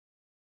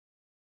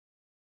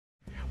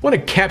Want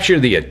to capture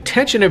the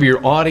attention of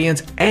your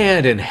audience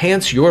and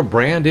enhance your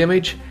brand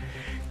image?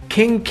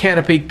 King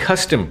Canopy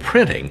Custom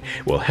Printing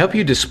will help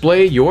you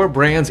display your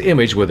brand's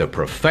image with a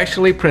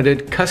professionally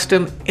printed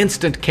custom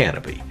instant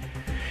canopy.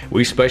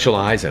 We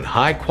specialize in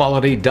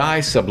high-quality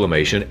dye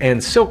sublimation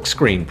and silk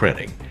screen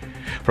printing.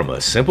 From a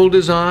simple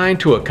design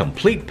to a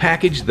complete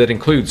package that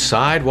includes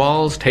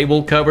sidewalls,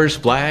 table covers,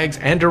 flags,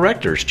 and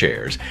director's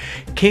chairs,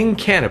 King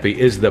Canopy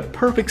is the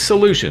perfect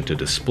solution to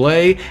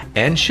display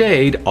and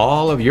shade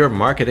all of your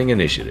marketing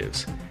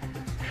initiatives.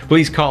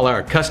 Please call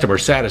our customer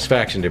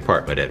satisfaction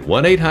department at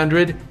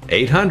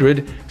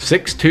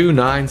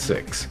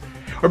 1-800-800-6296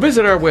 or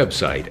visit our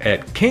website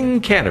at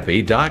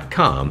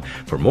kingcanopy.com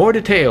for more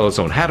details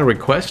on how to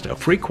request a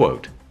free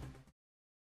quote.